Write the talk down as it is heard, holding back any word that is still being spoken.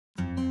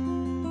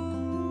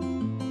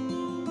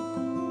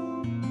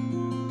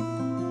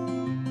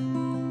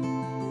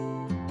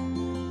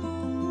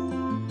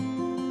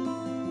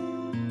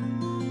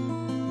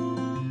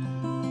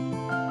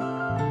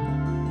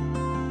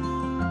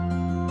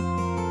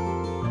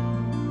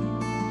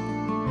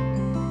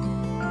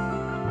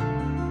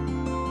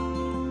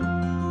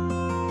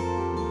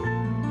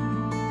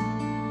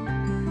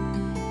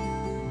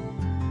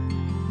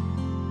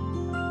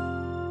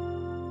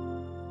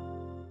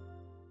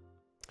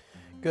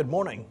Good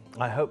morning.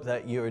 I hope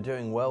that you are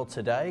doing well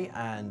today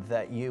and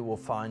that you will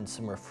find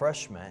some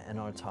refreshment in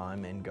our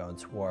time in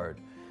God's Word.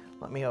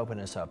 Let me open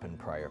us up in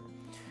prayer.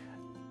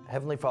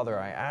 Heavenly Father,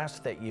 I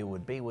ask that you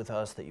would be with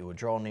us, that you would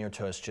draw near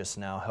to us just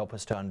now, help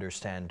us to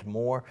understand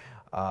more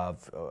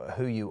of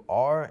who you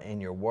are in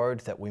your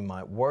Word, that we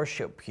might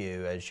worship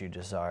you as you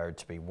desire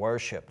to be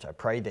worshiped. I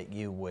pray that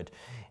you would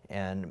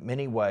in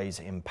many ways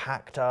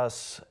impact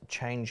us,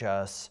 change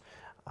us,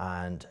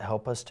 and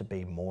help us to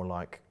be more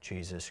like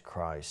Jesus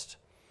Christ.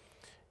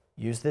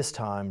 Use this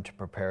time to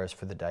prepare us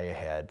for the day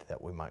ahead,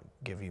 that we might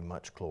give you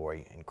much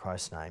glory. In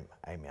Christ's name,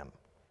 amen.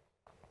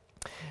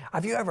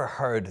 Have you ever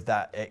heard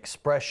that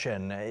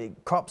expression?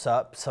 It crops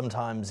up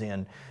sometimes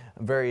in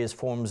various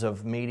forms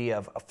of media,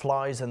 of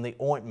flies in the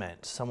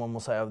ointment. Someone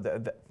will say,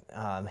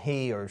 oh,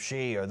 he or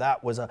she or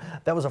that was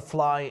a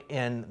fly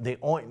in the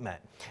ointment.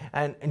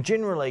 And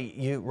generally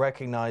you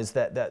recognize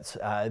that that's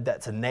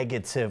a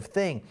negative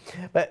thing.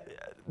 But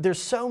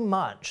there's so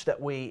much that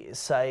we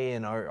say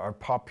in our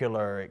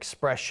popular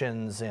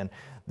expressions and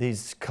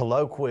these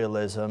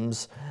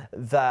colloquialisms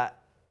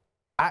that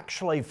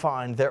actually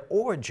find their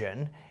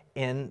origin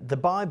in the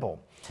Bible.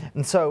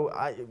 And so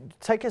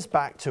take us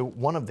back to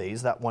one of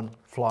these, that one,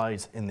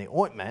 flies in the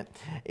ointment.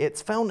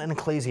 It's found in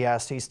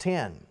Ecclesiastes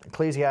 10.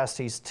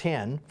 Ecclesiastes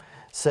 10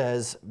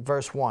 says,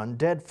 verse 1,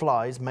 dead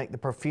flies make the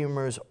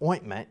perfumer's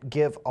ointment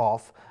give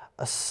off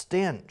a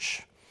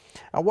stench.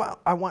 What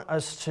I want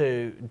us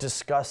to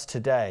discuss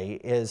today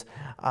is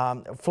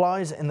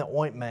flies in the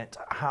ointment,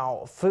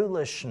 how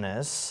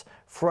foolishness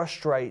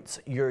frustrates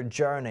your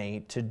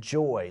journey to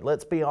joy.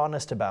 Let's be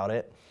honest about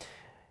it.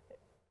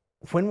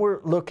 When we're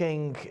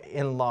looking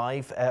in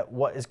life at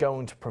what is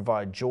going to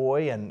provide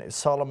joy, and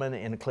Solomon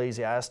in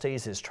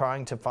Ecclesiastes is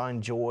trying to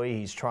find joy,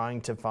 he's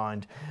trying to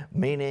find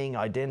meaning,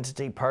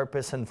 identity,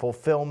 purpose, and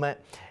fulfillment.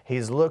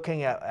 He's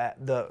looking at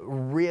the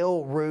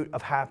real root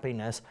of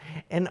happiness.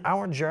 In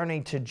our journey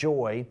to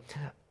joy,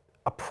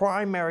 a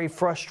primary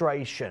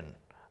frustration,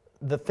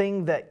 the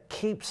thing that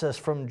keeps us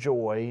from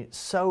joy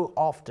so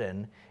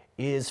often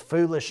is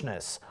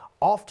foolishness,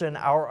 often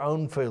our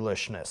own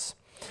foolishness.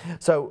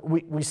 So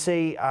we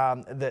see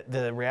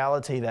the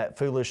reality that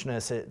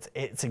foolishness,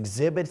 it's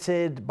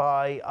exhibited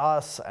by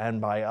us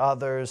and by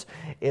others.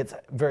 It's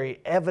very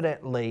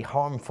evidently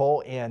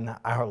harmful in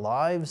our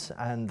lives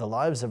and the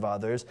lives of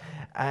others.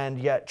 And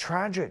yet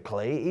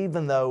tragically,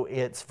 even though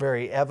it's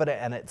very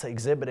evident and it's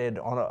exhibited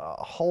on a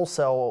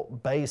wholesale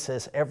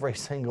basis every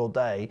single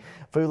day,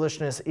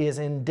 foolishness is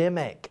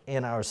endemic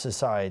in our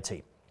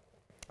society.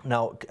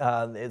 Now,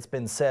 it's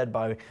been said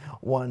by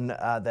one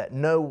that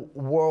no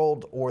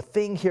world or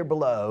thing here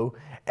below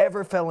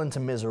ever fell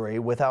into misery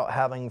without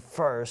having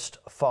first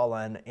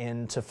fallen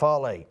into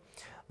folly.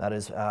 That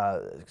is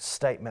a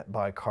statement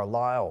by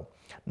Carlyle.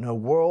 No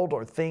world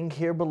or thing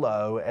here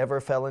below ever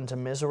fell into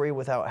misery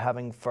without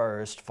having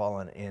first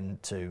fallen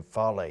into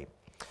folly.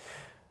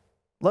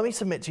 Let me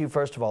submit to you,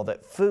 first of all,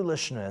 that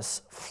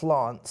foolishness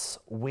flaunts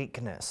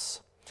weakness.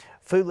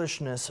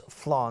 Foolishness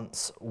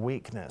flaunts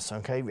weakness,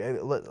 okay?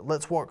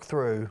 Let's walk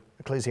through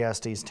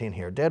Ecclesiastes 10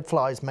 here. Dead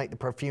flies make the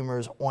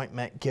perfumer's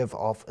ointment give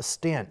off a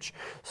stench.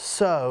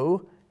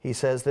 So, he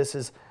says, this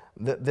is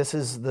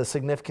the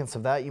significance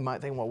of that. You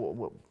might think,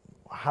 well,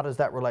 how does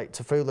that relate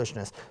to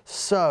foolishness?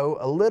 So,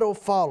 a little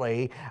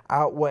folly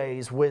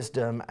outweighs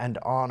wisdom and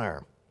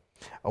honor.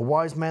 A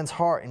wise man's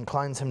heart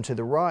inclines him to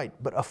the right,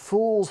 but a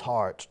fool's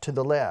heart to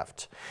the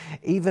left.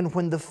 Even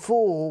when the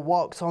fool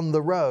walks on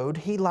the road,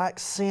 he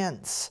lacks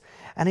sense,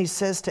 and he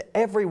says to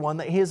everyone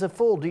that he is a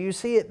fool. Do you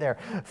see it there?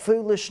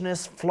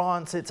 Foolishness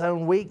flaunts its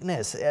own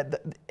weakness.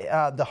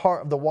 The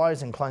heart of the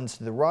wise inclines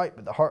to the right,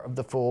 but the heart of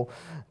the fool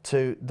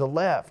to the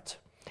left.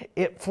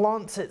 It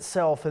flaunts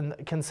itself in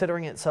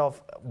considering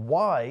itself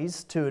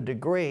wise to a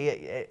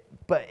degree,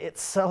 but it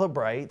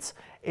celebrates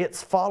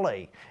its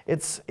folly.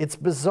 It's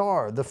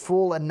bizarre. The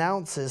fool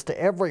announces to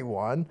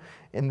everyone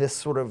in this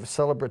sort of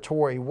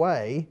celebratory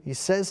way, he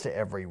says to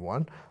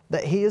everyone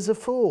that he is a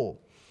fool.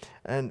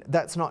 And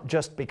that's not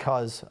just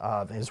because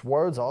of his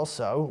words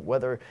also,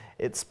 whether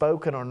it's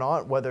spoken or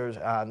not,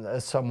 whether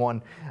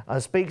someone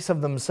speaks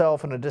of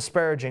themselves in a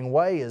disparaging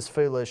way as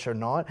foolish or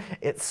not,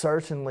 it's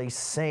certainly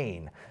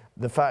seen.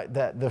 The fact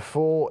that the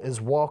fool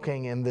is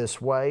walking in this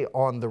way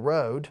on the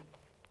road,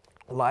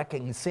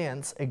 lacking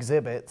sense,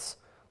 exhibits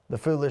the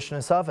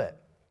foolishness of it.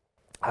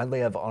 I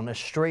live on a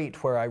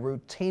street where I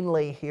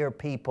routinely hear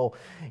people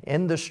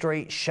in the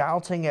street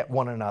shouting at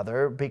one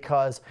another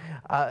because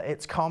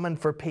it's common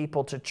for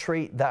people to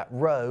treat that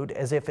road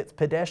as if it's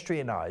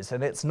pedestrianized,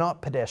 and it's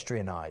not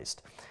pedestrianized.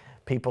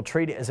 People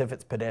treat it as if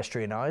it's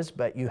pedestrianized,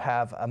 but you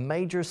have a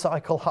major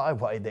cycle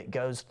highway that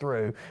goes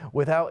through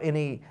without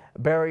any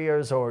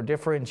barriers or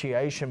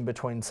differentiation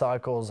between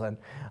cycles and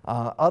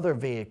other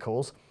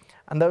vehicles.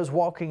 And those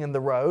walking in the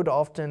road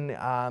often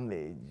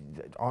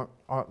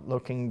aren't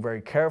looking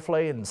very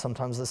carefully, and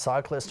sometimes the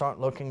cyclists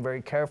aren't looking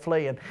very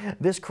carefully, and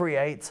this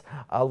creates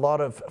a lot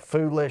of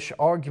foolish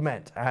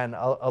argument and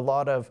a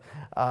lot of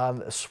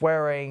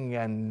swearing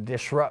and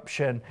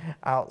disruption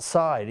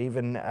outside.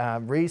 Even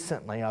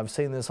recently, I've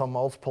seen this on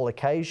multiple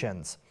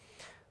occasions.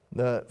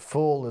 The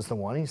fool is the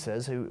one, he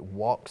says, who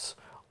walks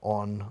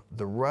on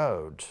the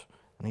road.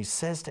 And he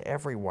says to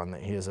everyone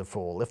that he is a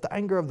fool. If the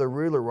anger of the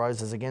ruler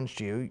rises against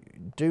you,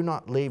 do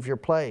not leave your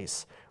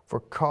place,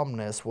 for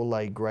calmness will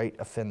lay great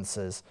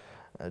offenses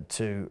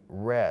to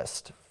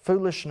rest.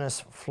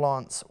 Foolishness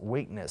flaunts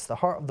weakness. The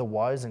heart of the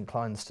wise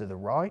inclines to the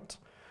right,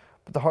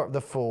 but the heart of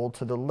the fool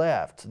to the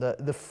left.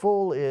 The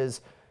fool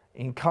is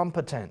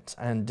incompetent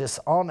and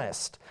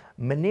dishonest,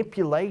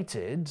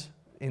 manipulated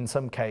in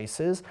some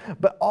cases,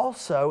 but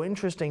also,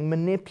 interesting,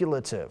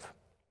 manipulative.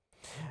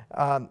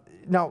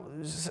 Now,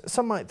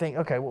 some might think,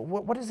 okay,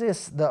 well, what is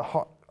this? The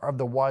heart of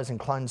the wise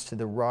inclines to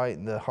the right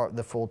and the heart of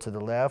the fool to the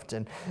left.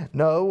 And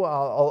no,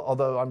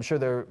 although I'm sure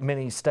there are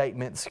many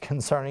statements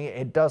concerning it,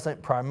 it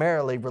doesn't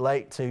primarily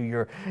relate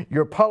to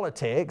your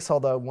politics,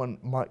 although one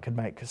could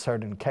make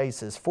certain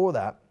cases for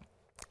that.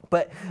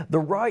 But the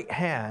right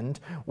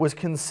hand was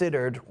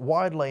considered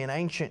widely in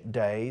ancient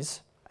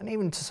days, and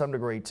even to some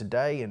degree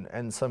today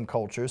in some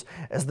cultures,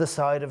 as the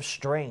side of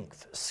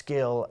strength,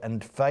 skill,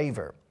 and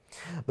favor.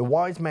 The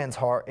wise man's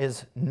heart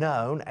is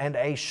known and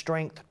a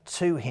strength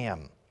to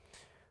him.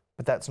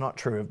 But that's not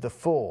true of the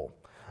fool.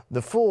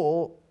 The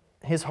fool,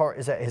 his heart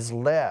is at his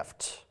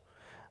left.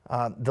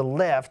 The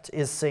left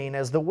is seen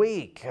as the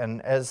weak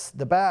and as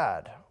the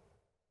bad,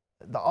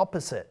 the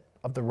opposite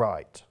of the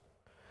right.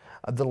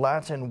 The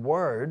Latin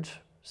word,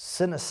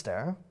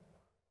 sinister,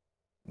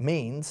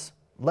 means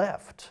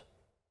left.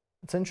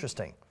 It's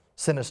interesting.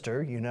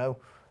 Sinister, you know,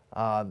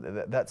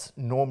 that's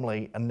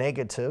normally a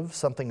negative.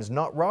 Something's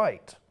not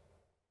right,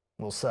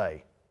 we'll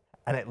say.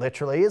 And it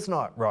literally is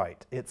not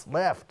right. It's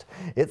left.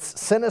 It's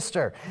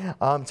sinister.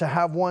 To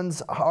have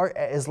one's heart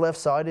at his left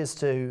side is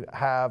to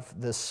have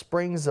the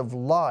springs of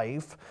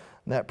life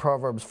that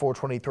Proverbs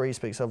 4:23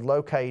 speaks of,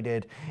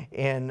 located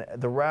in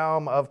the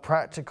realm of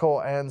practical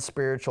and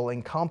spiritual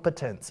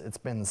incompetence, it's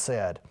been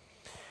said.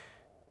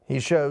 He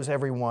shows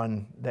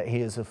everyone that he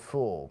is a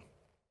fool.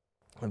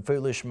 A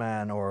foolish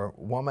man or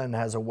woman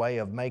has a way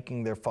of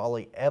making their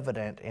folly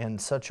evident in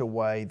such a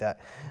way that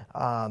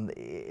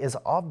is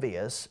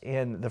obvious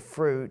in the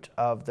fruit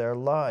of their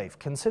life.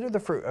 Consider the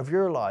fruit of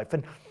your life.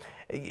 And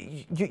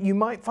you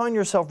might find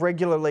yourself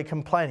regularly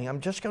complaining.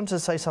 I'm just going to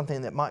say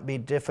something that might be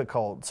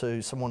difficult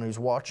to someone who's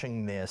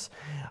watching this.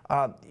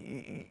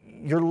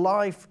 Your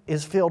life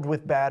is filled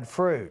with bad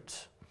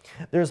fruit.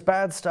 There's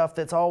bad stuff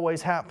that's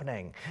always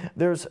happening.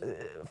 There's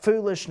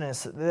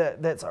foolishness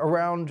that's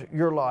around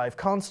your life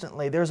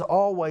constantly. There's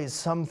always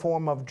some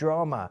form of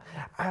drama.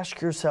 Ask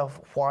yourself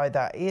why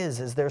that is.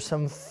 Is there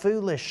some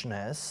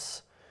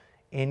foolishness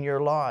in your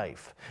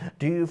life?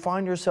 Do you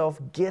find yourself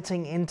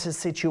getting into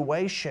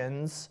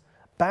situations,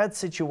 bad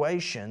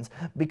situations,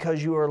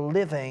 because you are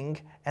living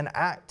and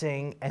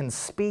acting and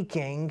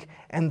speaking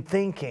and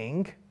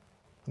thinking,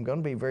 I'm going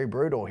to be very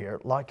brutal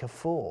here, like a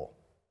fool?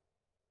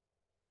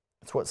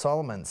 That's what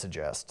Solomon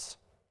suggests.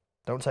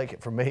 Don't take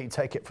it from me,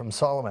 take it from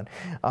Solomon.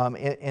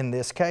 In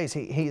this case,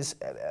 he's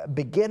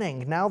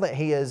beginning, now that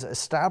he is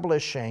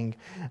establishing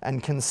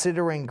and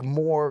considering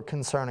more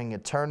concerning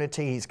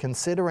eternity, he's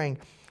considering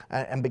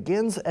and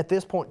begins at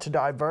this point to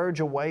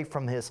diverge away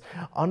from his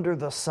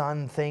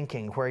under-the-sun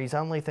thinking, where he's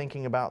only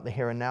thinking about the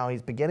here and now.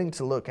 He's beginning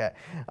to look at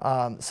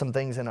some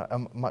things in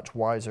a much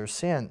wiser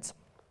sense.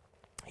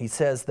 He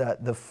says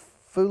that the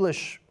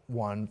foolish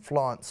one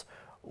flaunts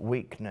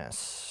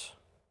weakness.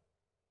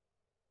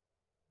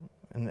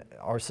 And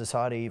our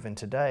society even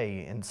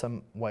today, in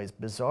some ways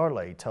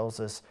bizarrely,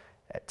 tells us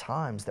at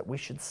times that we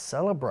should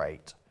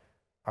celebrate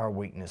our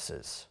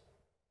weaknesses.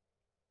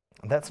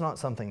 And that's not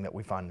something that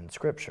we find in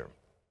Scripture.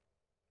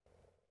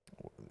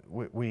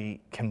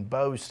 We can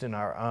boast in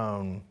our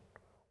own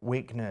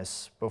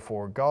weakness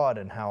before God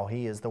and how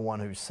He is the one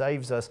who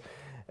saves us,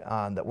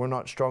 that we're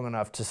not strong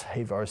enough to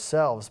save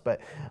ourselves,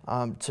 but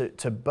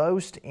to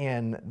boast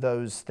in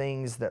those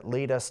things that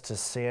lead us to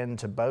sin,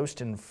 to boast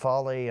in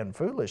folly and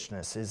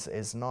foolishness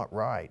is not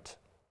right.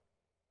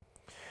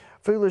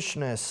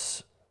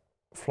 Foolishness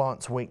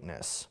flaunts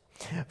weakness.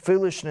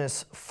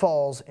 Foolishness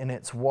falls in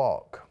its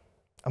walk.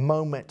 A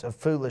moment of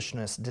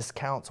foolishness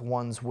discounts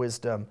one's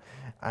wisdom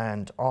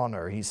and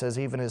honor. He says,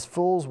 even as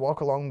fools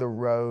walk along the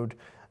road,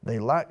 they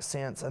lack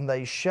sense, and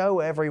they show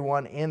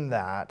everyone in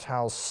that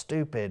how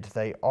stupid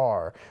they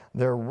are.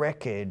 Their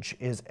wreckage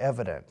is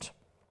evident.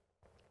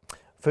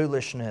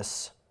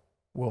 Foolishness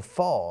will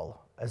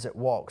fall as it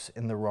walks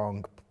in the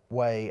wrong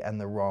way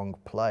and the wrong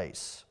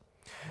place.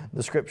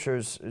 The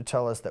Scriptures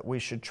tell us that we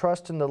should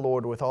trust in the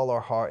Lord with all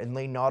our heart and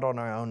lean not on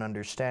our own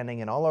understanding.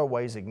 In all our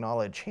ways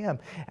acknowledge Him,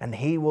 and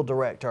He will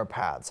direct our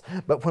paths.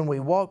 But when we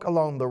walk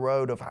along the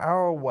road of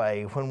our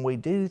way, when we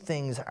do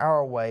things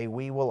our way,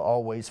 we will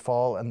always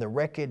fall, and the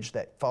wreckage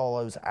that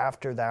follows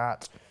after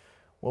that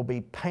will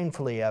be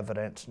painfully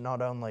evident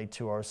not only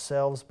to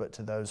ourselves but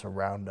to those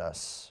around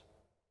us.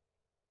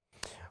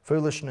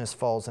 Foolishness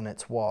falls in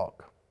its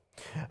walk.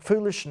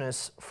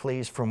 Foolishness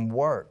flees from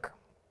work.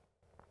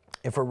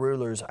 If a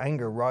ruler's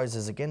anger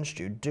rises against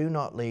you, do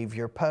not leave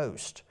your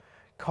post.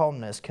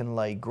 Calmness can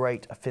lay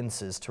great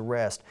offenses to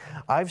rest.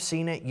 I've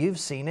seen it, you've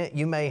seen it,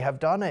 you may have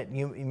done it,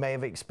 you may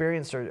have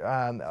experienced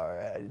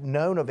or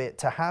known of it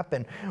to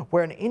happen,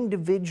 where an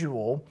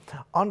individual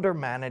under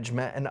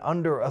management and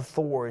under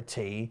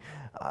authority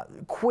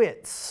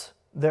quits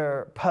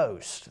their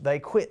post, they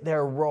quit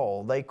their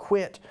role, they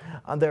quit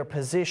their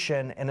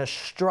position in a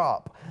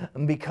strop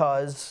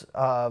because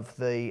of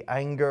the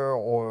anger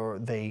or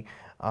the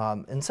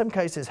in some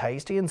cases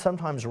hasty and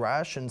sometimes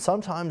rash and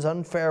sometimes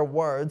unfair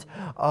words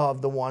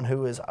of the one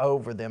who is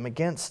over them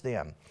against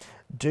them.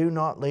 Do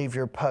not leave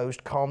your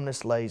post.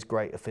 Calmness lays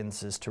great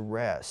offenses to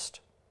rest.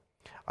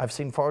 I've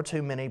seen far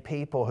too many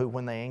people who,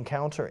 when they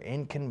encounter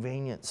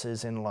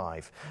inconveniences in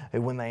life,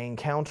 who when they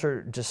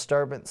encounter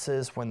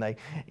disturbances, when they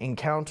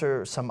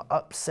encounter some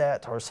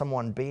upset or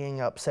someone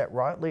being upset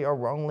rightly or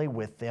wrongly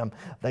with them,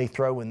 they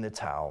throw in the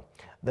towel.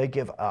 They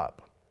give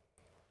up.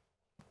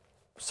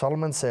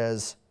 Solomon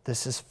says,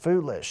 this is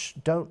foolish.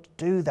 Don't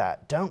do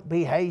that. Don't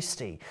be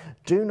hasty.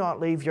 Do not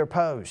leave your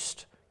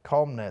post.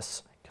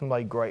 Calmness can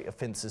lay great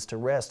offenses to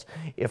rest.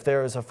 If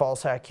there is a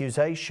false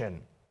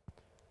accusation,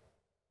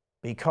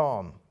 be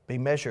calm, be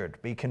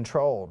measured, be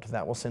controlled.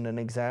 That will send an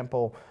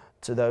example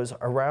to those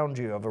around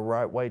you of a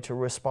right way to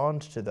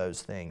respond to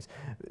those things.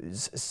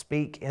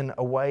 Speak in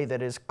a way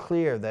that is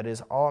clear, that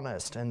is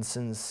honest and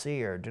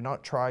sincere. Do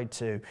not try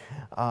to,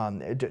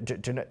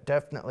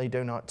 definitely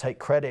do not take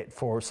credit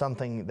for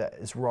something that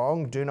is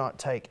wrong. Do not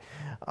take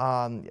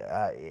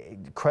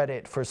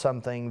credit for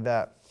something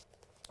that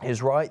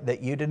is right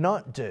that you did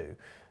not do.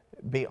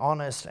 Be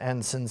honest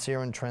and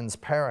sincere and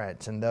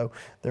transparent. And though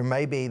there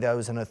may be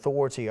those in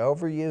authority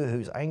over you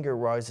whose anger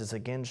rises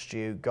against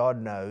you,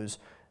 God knows,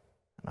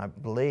 and I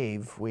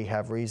believe we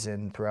have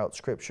reason throughout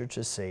Scripture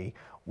to see,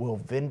 will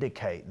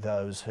vindicate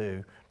those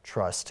who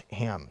trust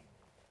Him.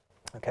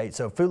 Okay,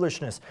 so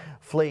foolishness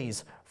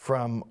flees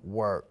from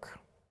work.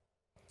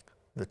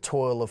 The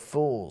toil of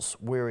fools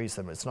wearies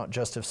them. It's not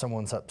just if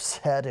someone's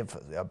upset, if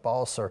a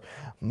boss or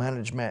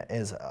management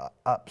is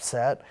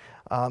upset.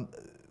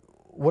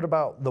 What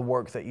about the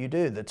work that you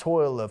do? The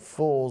toil of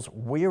fools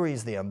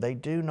wearies them. They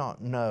do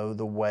not know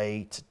the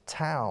way to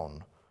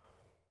town.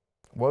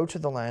 Woe to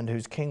the land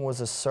whose king was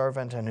a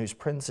servant and whose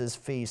princes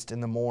feast in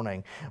the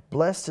morning.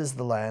 Blessed is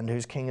the land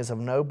whose king is of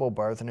noble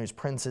birth and whose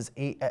princes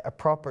eat at a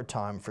proper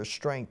time for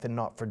strength and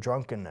not for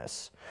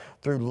drunkenness.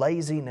 Through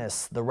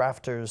laziness the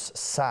rafters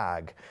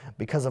sag.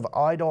 Because of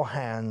idle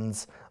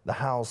hands the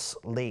house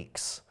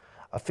leaks.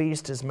 A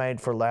feast is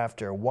made for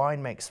laughter.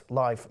 Wine makes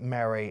life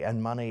merry,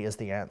 and money is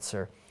the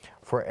answer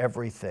for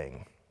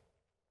everything.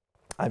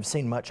 I've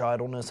seen much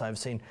idleness, I've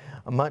seen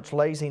much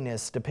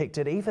laziness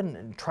depicted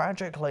even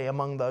tragically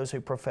among those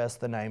who profess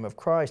the name of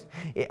Christ.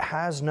 It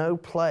has no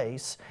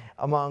place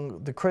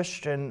among the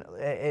Christian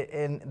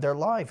in their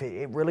life.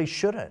 It really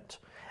shouldn't.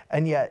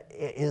 And yet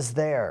it is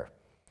there.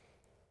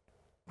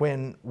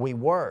 When we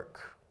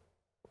work,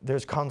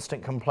 there's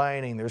constant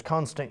complaining, there's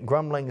constant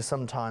grumbling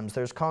sometimes,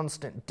 there's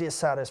constant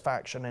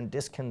dissatisfaction and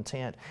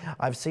discontent.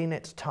 I've seen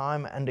it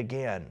time and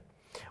again,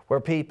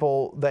 where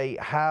people, they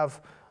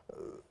have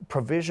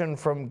provision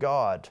from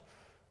God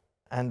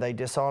and they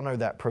dishonor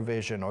that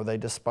provision or they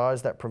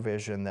despise that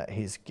provision that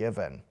He's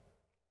given.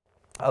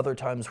 Other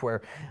times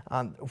where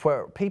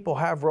people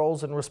have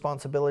roles and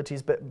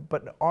responsibilities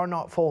but are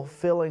not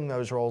fulfilling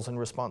those roles and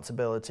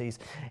responsibilities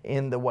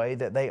in the way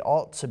that they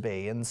ought to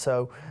be. And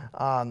so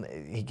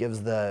he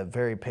gives the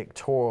very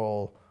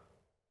pictorial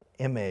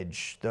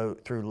image, though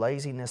through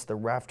laziness the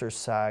rafters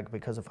sag,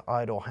 because of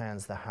idle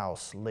hands the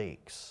house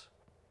leaks.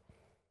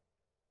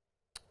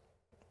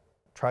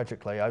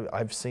 Tragically,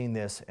 I've seen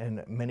this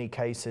in many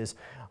cases.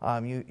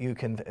 You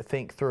can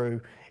think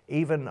through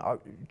even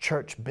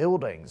church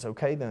buildings,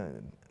 okay?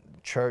 The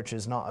church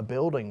is not a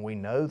building, we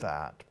know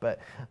that, but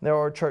there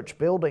are church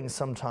buildings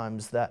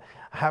sometimes that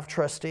have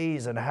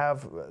trustees and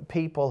have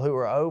people who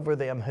are over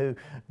them who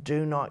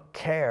do not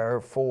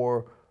care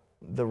for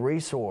the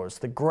resource,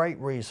 the great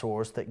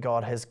resource that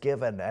God has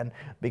given, and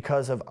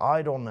because of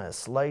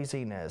idleness,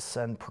 laziness,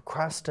 and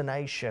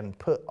procrastination,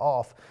 put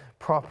off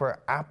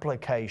proper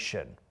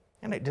application.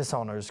 And it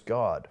dishonors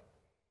God.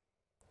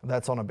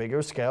 That's on a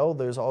bigger scale.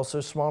 There's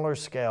also smaller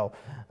scale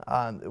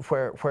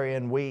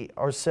wherein we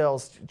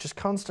ourselves just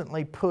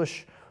constantly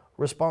push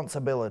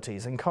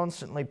responsibilities and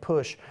constantly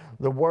push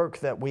the work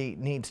that we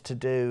need to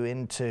do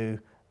into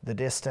the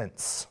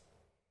distance.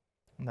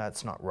 And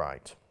that's not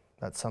right.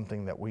 That's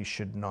something that we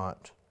should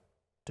not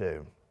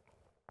do.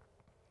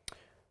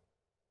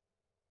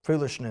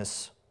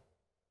 Foolishness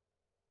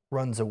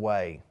runs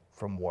away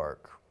from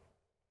work.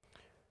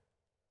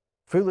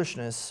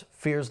 Foolishness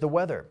fears the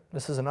weather.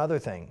 This is another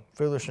thing.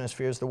 Foolishness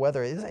fears the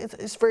weather.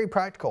 It's very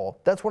practical.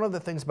 That's one of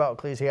the things about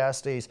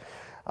Ecclesiastes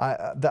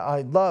that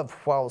I love.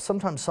 While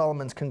sometimes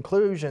Solomon's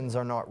conclusions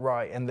are not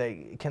right, and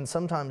they can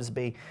sometimes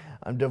be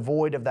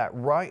devoid of that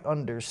right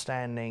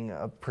understanding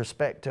of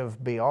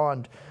perspective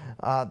beyond,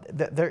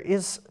 that there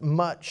is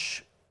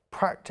much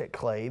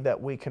practically that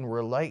we can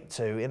relate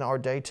to in our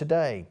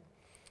day-to-day.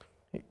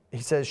 He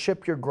says,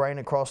 ship your grain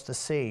across the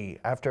sea.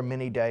 After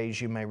many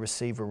days you may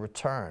receive a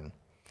return.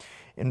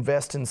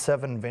 Invest in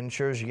 7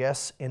 ventures,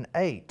 yes, in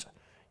 8.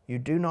 You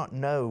do not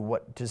know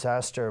what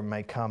disaster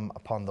may come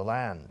upon the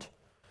land.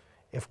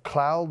 If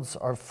clouds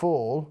are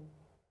full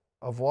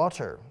of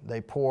water, they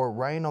pour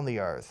rain on the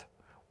earth.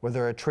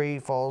 Whether a tree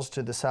falls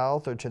to the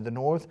south or to the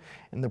north,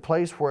 in the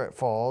place where it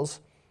falls,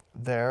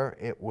 there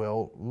it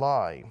will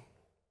lie.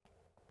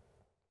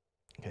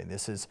 Okay,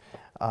 this is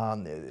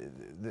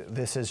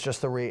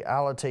just the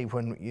reality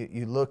when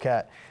you look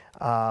at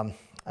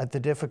the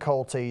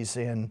difficulties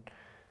in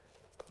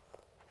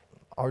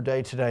our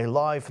day-to-day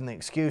life and the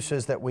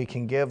excuses that we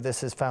can give.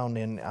 This is found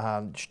in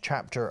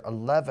chapter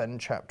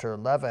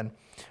 11,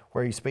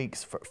 where he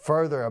speaks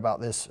further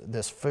about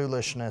this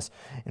foolishness.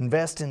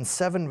 Invest in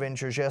 7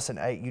 ventures, yes, and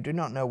 8. You do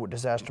not know what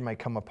disaster may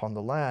come upon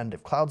the land.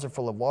 If clouds are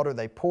full of water,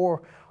 they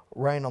pour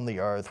rain on the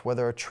earth.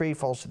 Whether a tree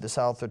falls to the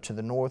south or to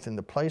the north, in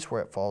the place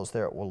where it falls,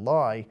 there it will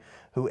lie.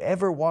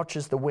 Whoever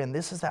watches the wind,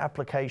 this is the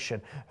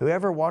application.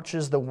 Whoever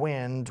watches the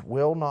wind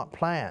will not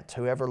plant.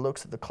 Whoever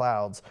looks at the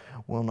clouds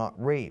will not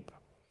reap.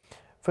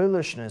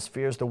 Foolishness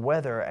fears the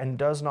weather and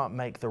does not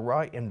make the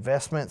right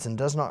investments and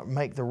does not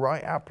make the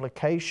right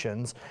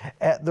applications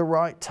at the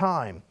right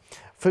time.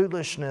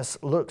 Foolishness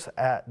looks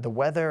at the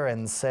weather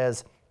and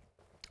says,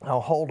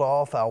 I'll hold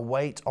off, I'll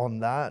wait on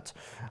that.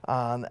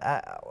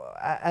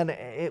 And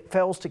it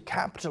fails to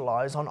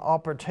capitalize on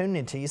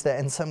opportunities that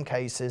in some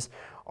cases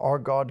are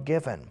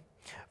God-given.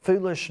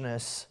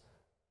 Foolishness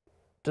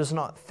does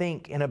not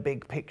think in a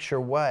big picture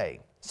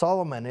way.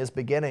 Solomon is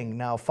beginning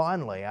now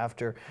finally,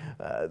 after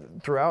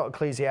throughout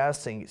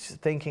Ecclesiastes,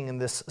 thinking in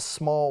this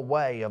small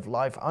way of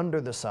life under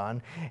the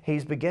sun.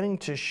 He's beginning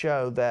to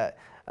show that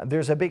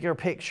there's a bigger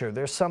picture.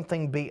 There's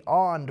something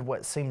beyond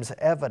what seems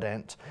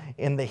evident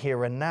in the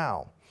here and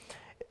now.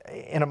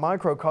 In a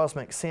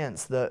microcosmic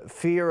sense, the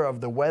fear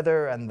of the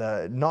weather and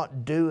the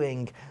not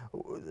doing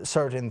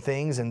certain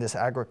things in this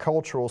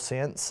agricultural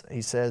sense,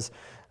 he says,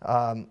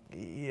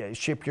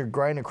 ship your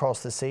grain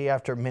across the sea.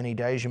 After many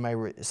days you may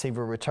receive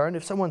a return.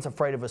 If someone's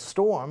afraid of a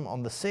storm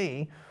on the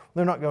sea,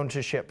 they're not going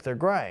to ship their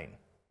grain.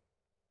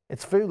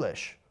 It's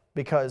foolish,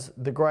 because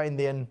the grain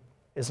then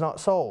is not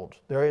sold.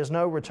 There is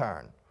no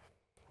return.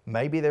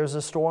 Maybe there's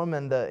a storm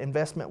and the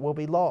investment will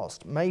be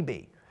lost.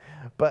 Maybe.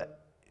 But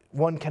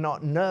one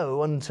cannot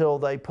know until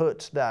they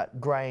put that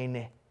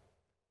grain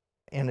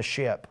in a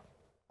ship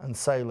and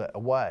sail it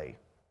away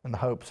in the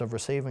hopes of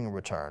receiving a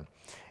return.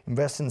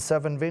 Invest in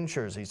 7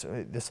 ventures.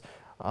 This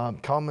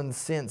common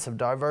sense of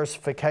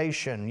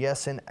diversification.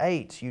 Yes, in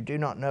 8, you do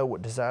not know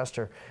what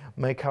disaster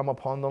may come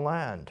upon the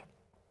land.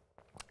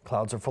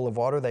 Clouds are full of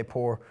water, they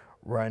pour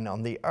rain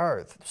on the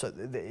earth. So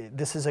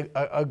this is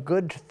a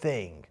good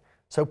thing.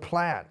 So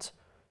plant.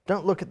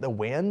 Don't look at the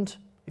wind.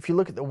 If you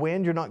look at the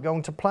wind, you're not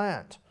going to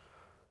plant.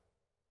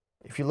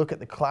 If you look at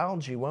the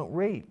clouds, you won't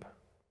reap.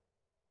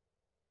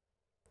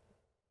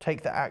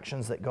 Take the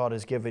actions that God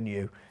has given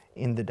you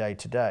in the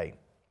day-to-day.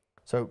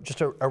 So just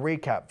a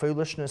recap.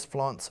 Foolishness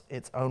flaunts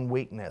its own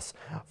weakness.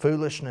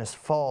 Foolishness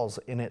falls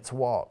in its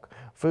walk.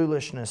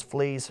 Foolishness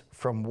flees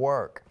from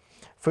work.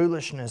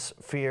 Foolishness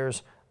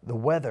fears the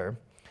weather.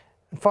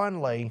 And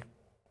finally,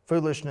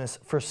 foolishness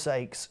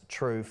forsakes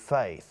true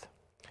faith.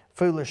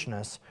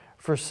 Foolishness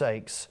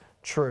forsakes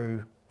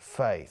true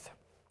faith.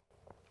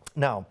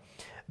 Now,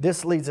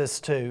 this leads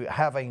us to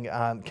having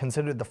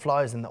considered the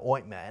flies in the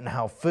ointment and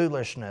how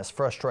foolishness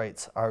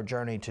frustrates our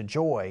journey to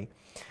joy.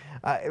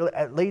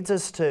 It leads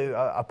us to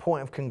a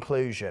point of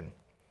conclusion.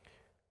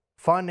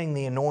 Finding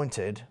the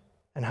anointed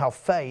and how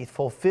faith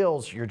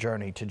fulfills your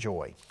journey to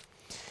joy.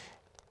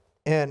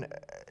 In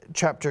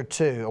chapter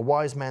 2, a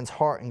wise man's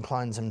heart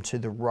inclines him to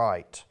the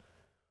right.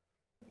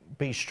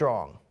 Be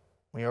strong.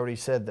 We already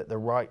said that the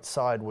right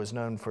side was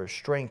known for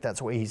strength.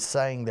 That's what he's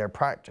saying there,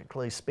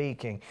 practically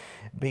speaking.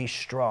 Be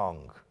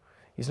strong.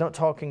 He's not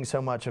talking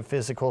so much of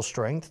physical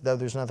strength, though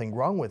there's nothing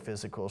wrong with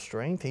physical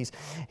strength.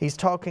 He's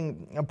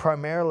talking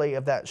primarily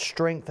of that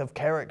strength of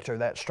character,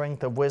 that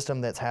strength of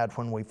wisdom that's had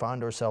when we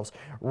find ourselves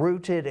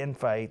rooted in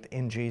faith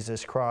in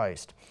Jesus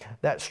Christ.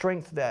 That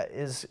strength that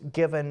is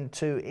given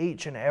to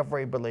each and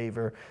every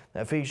believer.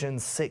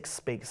 Ephesians 6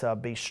 speaks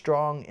of, be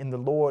strong in the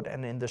Lord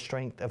and in the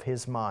strength of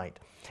His might.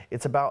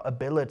 It's about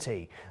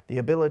ability, the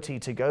ability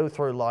to go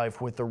through life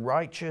with the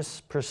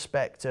righteous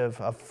perspective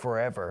of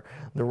forever,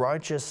 the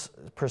righteous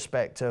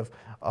perspective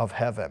of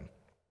heaven.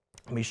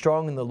 Be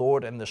strong in the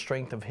Lord and the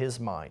strength of His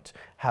might.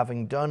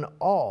 Having done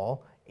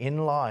all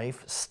in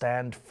life,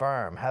 stand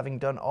firm. Having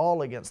done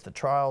all against the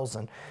trials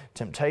and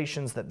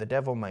temptations that the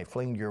devil may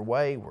fling your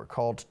way, we're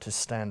called to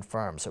stand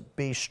firm. So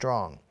be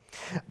strong.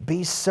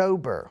 Be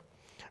sober.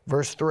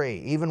 Verse 3,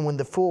 even when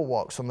the fool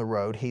walks on the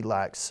road, he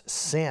lacks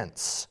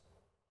sense.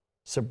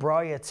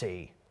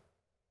 Sobriety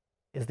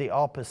is the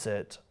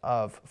opposite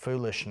of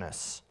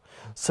foolishness.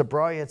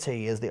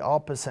 Sobriety is the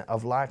opposite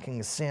of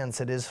lacking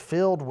sense. It is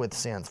filled with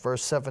sense.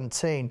 Verse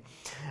 17,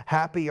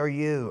 happy are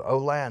you, O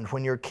land,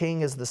 when your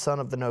king is the son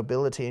of the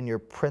nobility and your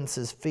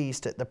princes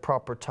feast at the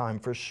proper time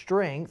for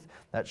strength,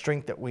 that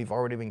strength that we've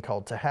already been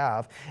called to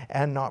have,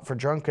 and not for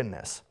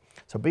drunkenness.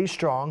 So be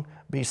strong,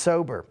 be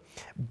sober,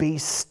 be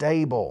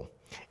stable.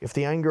 If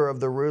the anger of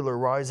the ruler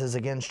rises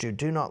against you,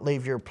 do not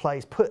leave your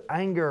place. Put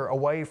anger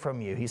away from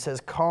you. He says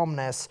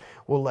calmness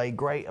will lay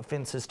great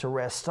offenses to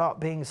rest. Stop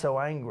being so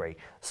angry.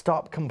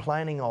 Stop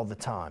complaining all the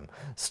time.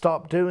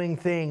 Stop doing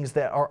things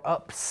that are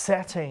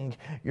upsetting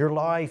your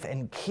life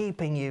and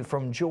keeping you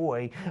from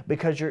joy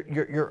because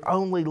you're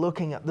only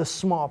looking at the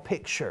small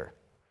picture.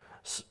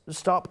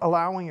 Stop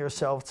allowing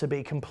yourself to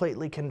be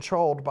completely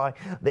controlled by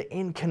the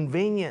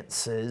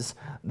inconveniences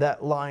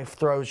that life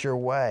throws your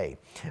way.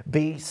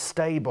 Be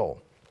stable.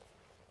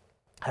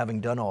 Having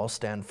done all,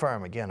 stand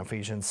firm. Again,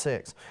 Ephesians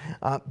 6.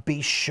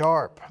 Be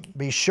sharp.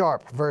 Be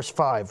sharp. Verse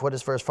 5. What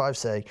does verse 5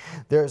 say?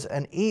 There's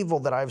an evil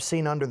that I've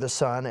seen under the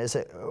sun, as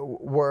it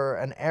were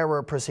an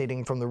error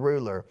proceeding from the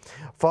ruler.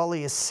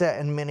 Folly is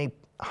set in many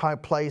high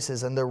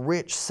places, and the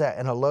rich set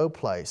in a low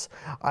place.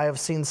 I have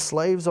seen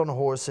slaves on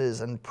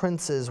horses and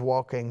princes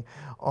walking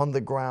on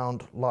the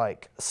ground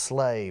like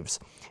slaves.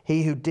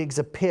 He who digs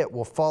a pit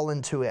will fall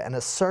into it, and a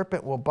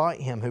serpent will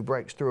bite him who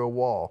breaks through a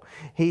wall.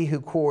 He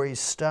who quarries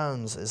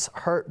stones is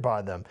hurt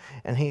by them,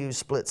 and he who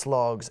splits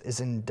logs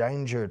is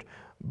endangered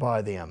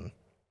by them.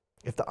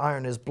 If the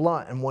iron is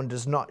blunt and one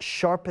does not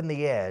sharpen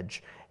the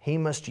edge, he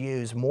must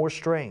use more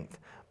strength,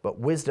 but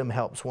wisdom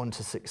helps one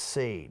to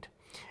succeed.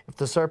 If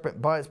the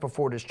serpent bites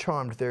before it is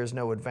charmed, there is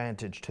no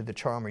advantage to the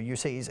charmer. You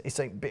see, he's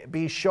saying,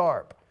 be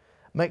sharp.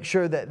 Make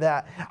sure that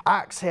that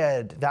axe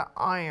head, that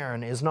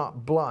iron is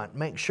not blunt.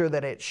 Make sure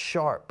that it's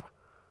sharp.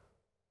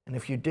 And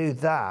if you do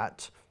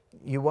that,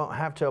 you won't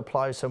have to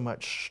apply so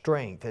much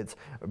strength. It's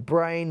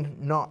brain,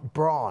 not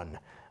brawn.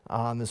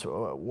 This is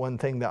one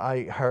thing that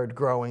I heard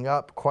growing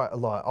up quite a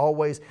lot.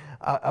 Always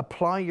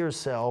apply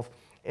yourself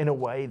in a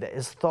way that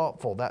is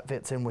thoughtful. That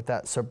fits in with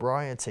that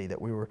sobriety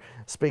that we were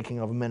speaking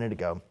of a minute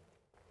ago.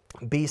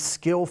 Be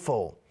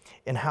skillful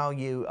in how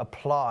you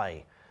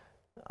apply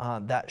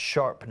that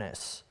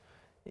sharpness.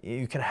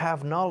 You can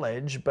have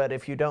knowledge, but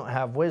if you don't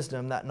have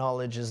wisdom, that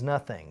knowledge is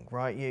nothing,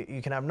 right? You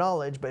can have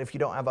knowledge, but if you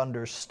don't have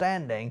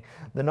understanding,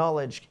 the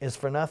knowledge is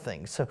for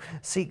nothing. So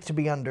seek to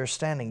be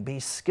understanding. Be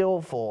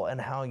skillful in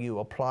how you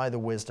apply the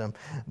wisdom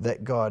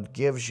that God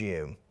gives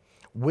you.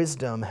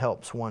 Wisdom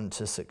helps one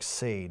to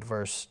succeed.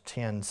 Verse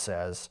 10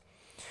 says,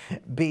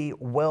 be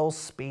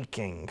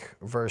well-speaking.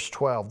 Verse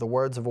 12, the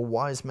words of a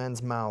wise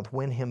man's mouth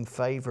win him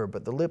favor,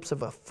 but the lips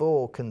of a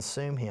fool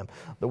consume him.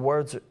 The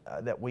words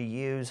that we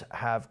use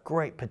have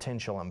great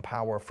potential and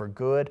power for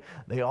good.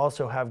 They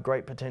also have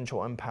great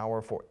potential and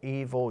power for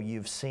evil.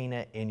 You've seen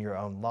it in your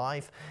own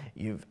life.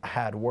 You've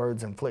had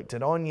words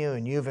inflicted on you,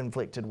 and you've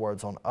inflicted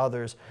words on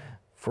others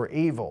for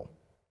evil.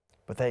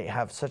 But they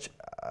have such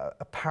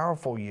a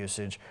powerful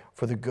usage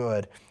for the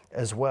good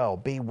as well.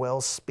 Be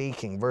well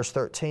speaking. Verse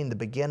 13, the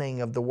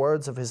beginning of the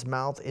words of his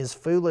mouth is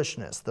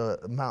foolishness. The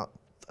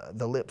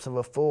lips of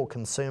a fool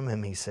consume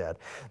him, he said.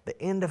 The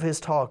end of his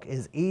talk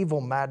is evil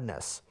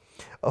madness.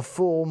 A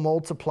fool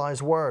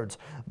multiplies words,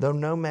 though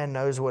no man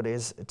knows what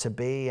is to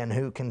be, and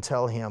who can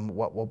tell him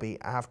what will be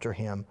after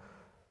him.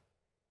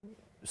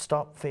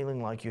 Stop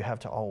feeling like you have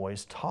to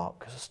always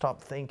talk.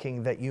 Stop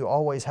thinking that you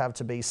always have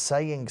to be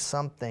saying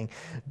something.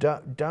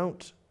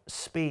 Don't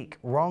speak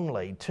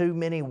wrongly. Too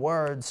many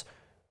words,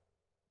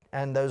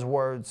 and those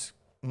words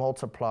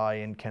multiply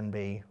and can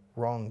be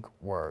wrong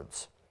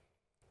words.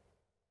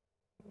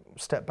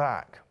 Step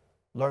back.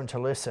 Learn to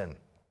listen.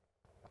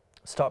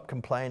 Stop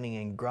complaining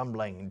and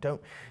grumbling.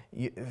 Don't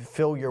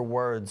fill your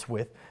words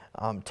with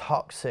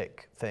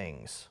toxic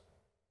things.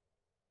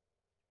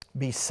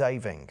 Be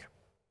saving.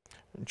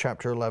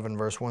 Chapter 11,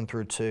 verse 1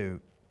 through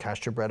 2.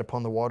 Cast your bread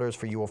upon the waters,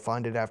 for you will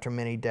find it after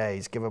many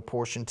days. Give a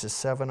portion to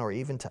 7 or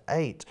even to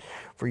 8,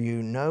 for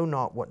you know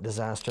not what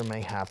disaster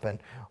may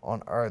happen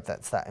on earth.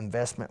 That's that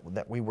investment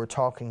that we were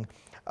talking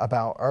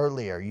about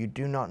earlier. You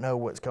do not know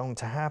what's going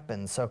to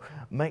happen. So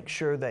make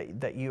sure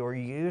that you are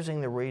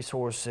using the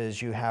resources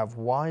you have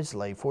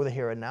wisely for the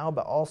here and now,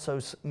 but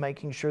also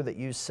making sure that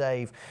you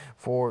save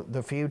for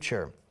the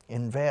future.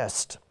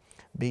 Invest.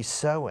 Be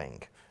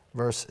sowing.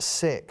 Verse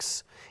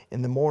 6,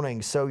 in the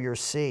morning sow your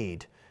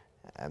seed.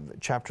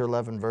 Chapter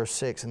 11, verse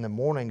 6, in the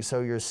morning sow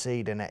your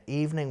seed, and at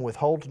evening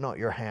withhold not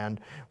your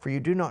hand, for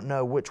you do not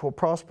know which will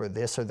prosper,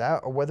 this or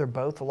that, or whether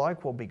both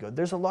alike will be good.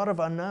 There's a lot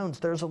of unknowns.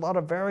 There's a lot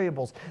of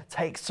variables.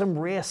 Take some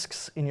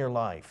risks in your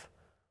life.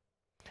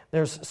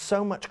 There's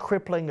so much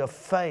crippling of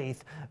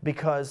faith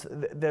because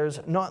there's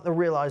not the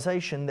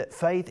realization that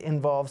faith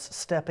involves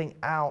stepping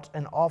out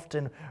and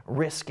often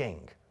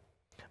risking.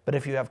 But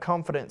if you have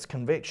confidence,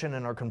 conviction,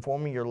 and are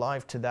conforming your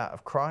life to that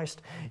of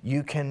Christ,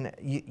 you can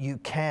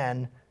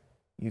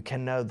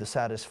know the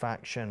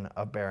satisfaction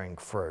of bearing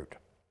fruit.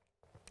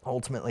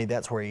 Ultimately,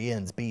 that's where he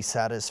ends. Be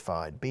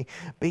satisfied.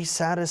 Be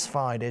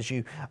satisfied as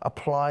you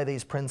apply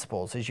these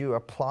principles. As you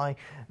apply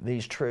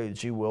these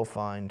truths, you will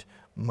find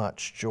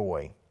much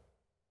joy.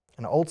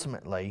 And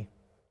ultimately,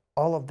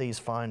 all of these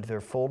find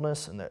their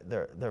fullness and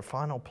their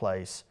final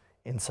place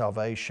in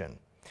salvation.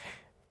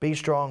 Be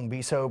strong,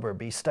 be sober,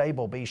 be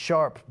stable, be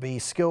sharp, be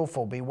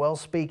skillful, be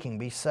well-speaking,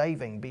 be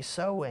saving, be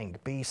sowing,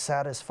 be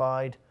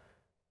satisfied,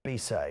 be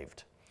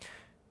saved.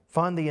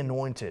 Find the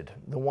anointed,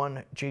 the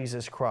one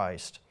Jesus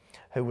Christ,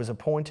 who was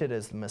appointed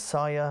as the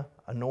Messiah,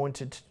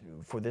 anointed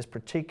for this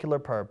particular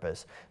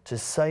purpose, to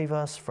save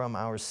us from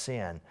our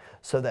sin,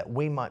 so that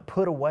we might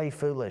put away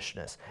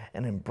foolishness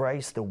and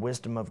embrace the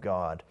wisdom of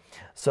God,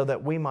 so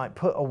that we might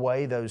put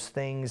away those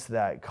things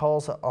that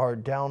cause our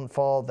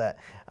downfall, that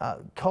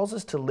cause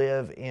us to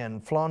live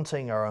in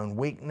flaunting our own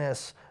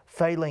weakness,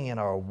 failing in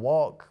our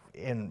walk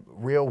in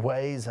real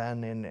ways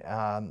and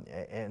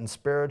in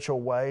spiritual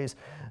ways,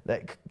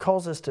 that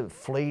cause us to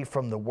flee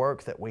from the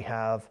work that we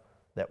have,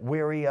 that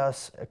weary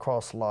us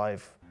across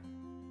life.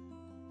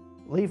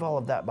 Leave all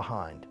of that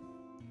behind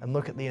and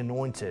look at the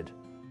anointed,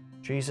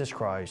 Jesus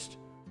Christ,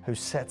 who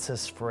sets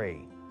us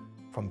free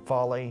from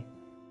folly,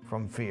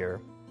 from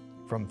fear,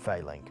 from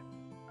failing.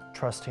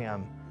 Trust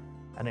Him,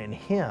 and in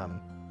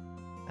Him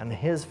and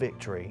His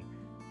victory,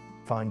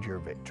 find your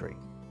victory.